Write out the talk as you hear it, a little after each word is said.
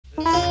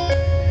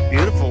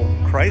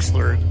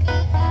Chrysler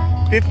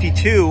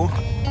 52.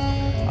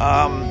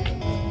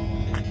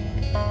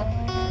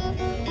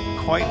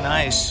 Quite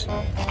nice.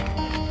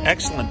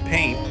 Excellent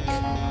paint.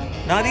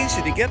 Not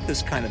easy to get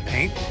this kind of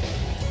paint.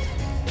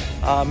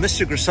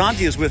 Mr.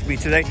 Grisanti is with me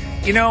today.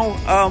 You know,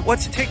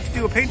 what's it take to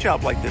do a paint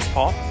job like this,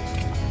 Paul?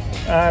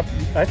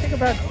 I think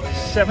about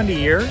 70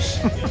 years.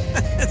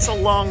 It's a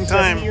long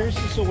time. 70 years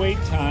is a wait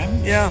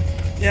time. Yeah,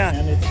 yeah.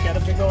 And it's got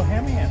a big old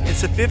Hemi in it.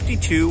 It's a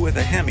 52 with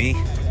a Hemi.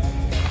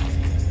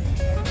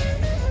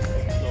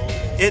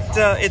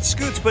 It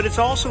scoots, but it's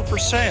also for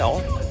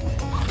sale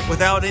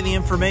without any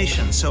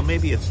information, so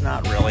maybe it's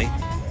not really.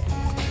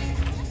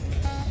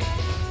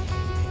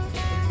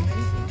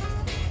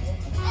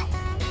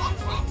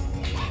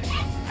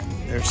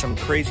 There's some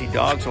crazy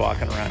dogs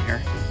walking around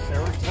here.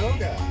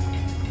 Saratoga.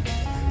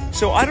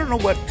 So I don't know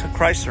what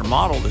Chrysler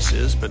model this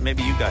is, but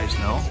maybe you guys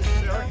know.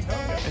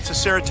 Saratoga. It's a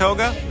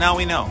Saratoga? Now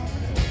we know.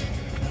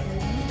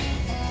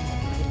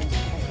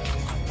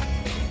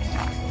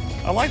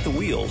 I like the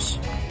wheels.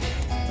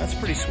 That's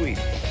pretty sweet.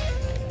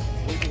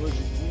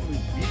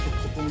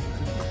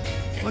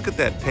 Look at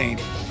that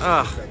paint.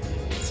 Ah,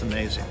 it's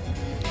amazing.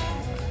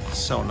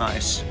 So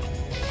nice.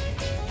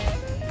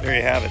 There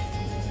you have it.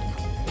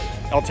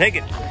 I'll take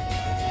it.